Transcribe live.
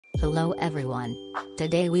Hello everyone.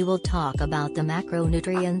 Today we will talk about the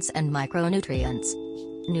macronutrients and micronutrients.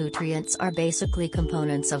 Nutrients are basically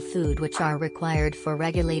components of food which are required for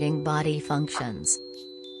regulating body functions.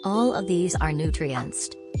 All of these are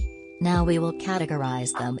nutrients. Now we will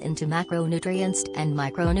categorize them into macronutrients and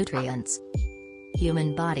micronutrients.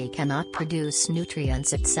 Human body cannot produce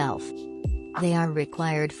nutrients itself. They are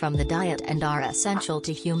required from the diet and are essential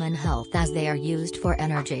to human health as they are used for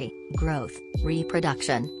energy, growth,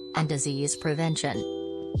 reproduction, and disease prevention.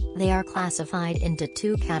 They are classified into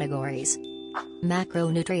two categories: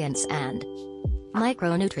 macronutrients and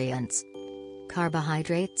micronutrients.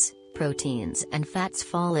 Carbohydrates, proteins and fats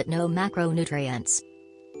fall at no macronutrients,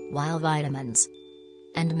 while vitamins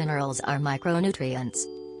and minerals are micronutrients.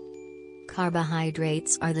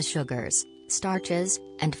 Carbohydrates are the sugars, starches,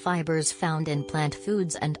 and fibers found in plant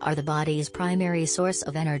foods and are the body's primary source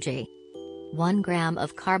of energy. 1 gram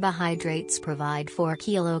of carbohydrates provide 4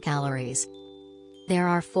 kilocalories. There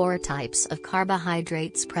are 4 types of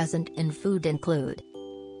carbohydrates present in food include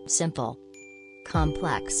simple,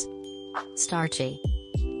 complex, starchy,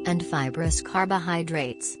 and fibrous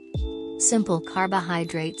carbohydrates. Simple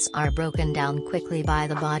carbohydrates are broken down quickly by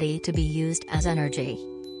the body to be used as energy.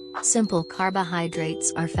 Simple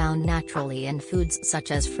carbohydrates are found naturally in foods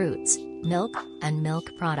such as fruits, milk, and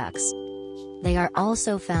milk products. They are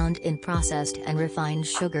also found in processed and refined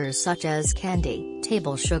sugars such as candy,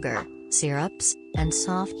 table sugar, syrups, and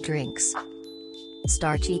soft drinks.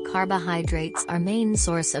 Starchy carbohydrates are main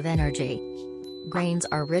source of energy. Grains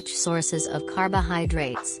are rich sources of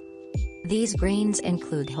carbohydrates. These grains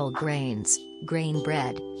include whole grains, grain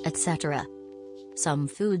bread, etc. Some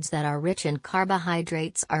foods that are rich in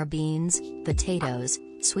carbohydrates are beans, potatoes,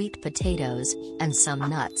 sweet potatoes, and some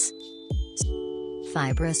nuts.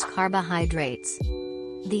 Fibrous carbohydrates.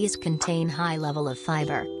 These contain high level of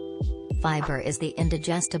fiber. Fiber is the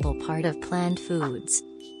indigestible part of plant foods.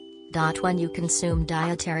 When you consume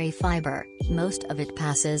dietary fiber, most of it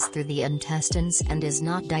passes through the intestines and is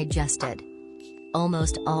not digested.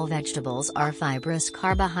 Almost all vegetables are fibrous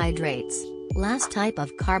carbohydrates. Last type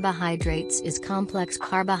of carbohydrates is complex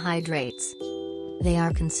carbohydrates. They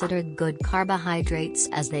are considered good carbohydrates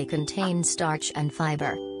as they contain starch and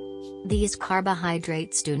fiber. These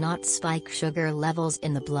carbohydrates do not spike sugar levels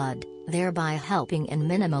in the blood, thereby helping in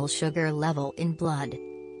minimal sugar level in blood.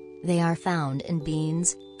 They are found in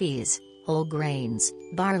beans, peas, whole grains,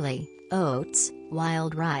 barley, oats,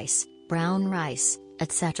 wild rice, brown rice,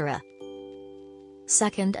 etc.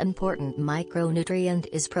 Second important micronutrient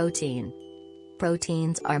is protein.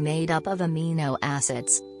 Proteins are made up of amino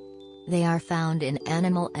acids. They are found in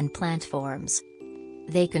animal and plant forms.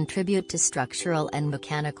 They contribute to structural and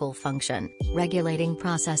mechanical function, regulating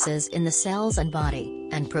processes in the cells and body,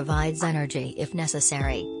 and provides energy if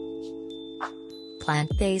necessary.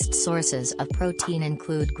 Plant-based sources of protein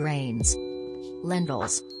include grains,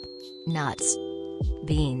 lentils, nuts,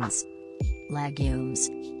 beans, legumes,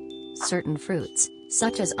 certain fruits,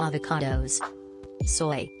 such as avocados,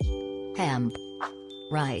 soy, hemp,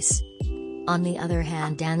 rice. On the other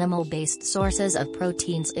hand, animal-based sources of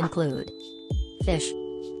proteins include fish,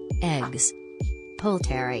 eggs,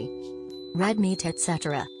 poultry, red meat,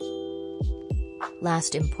 etc.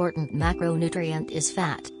 Last important macronutrient is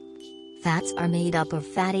fat. Fats are made up of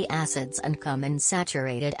fatty acids and come in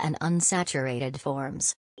saturated and unsaturated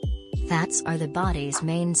forms. Fats are the body's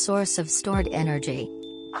main source of stored energy.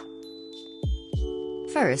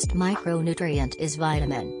 First micronutrient is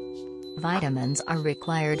vitamin. Vitamins are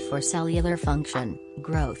required for cellular function,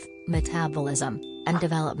 growth, metabolism, and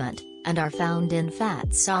development, and are found in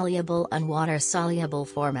fat-soluble and water-soluble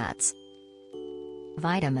formats.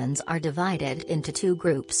 Vitamins are divided into two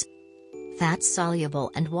groups: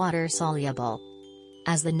 fat-soluble and water-soluble.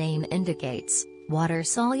 As the name indicates,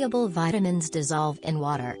 water-soluble vitamins dissolve in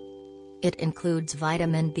water. It includes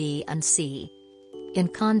vitamin B and C. In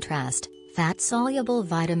contrast, fat-soluble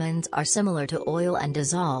vitamins are similar to oil and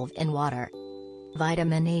dissolve in water.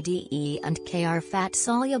 Vitamin A, D, E, and K are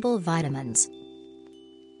fat-soluble vitamins.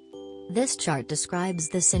 This chart describes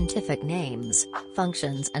the scientific names,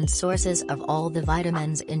 functions and sources of all the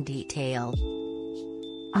vitamins in detail.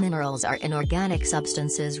 Minerals are inorganic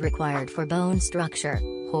substances required for bone structure,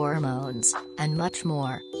 hormones, and much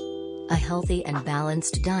more. A healthy and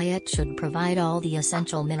balanced diet should provide all the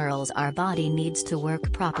essential minerals our body needs to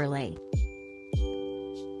work properly.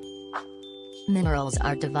 Minerals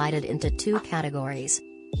are divided into two categories: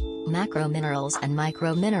 macrominerals and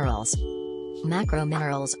microminerals.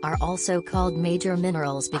 Macrominerals are also called major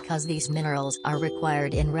minerals because these minerals are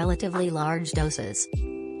required in relatively large doses.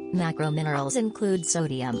 Macrominerals include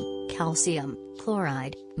sodium, calcium,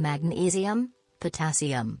 chloride, magnesium,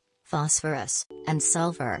 potassium, phosphorus, and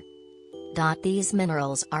sulfur. These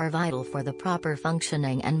minerals are vital for the proper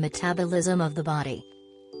functioning and metabolism of the body.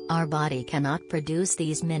 Our body cannot produce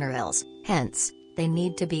these minerals, hence, they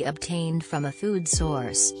need to be obtained from a food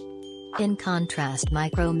source. In contrast,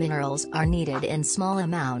 microminerals are needed in small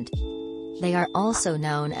amount. They are also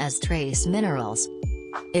known as trace minerals.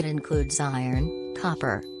 It includes iron,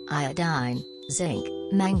 copper, iodine, zinc,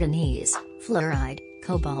 manganese, fluoride,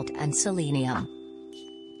 cobalt and selenium.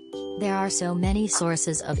 There are so many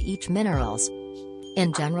sources of each minerals.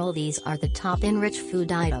 In general, these are the top in rich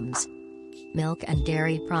food items: milk and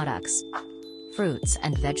dairy products, fruits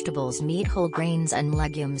and vegetables, meat, whole grains and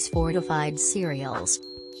legumes, fortified cereals,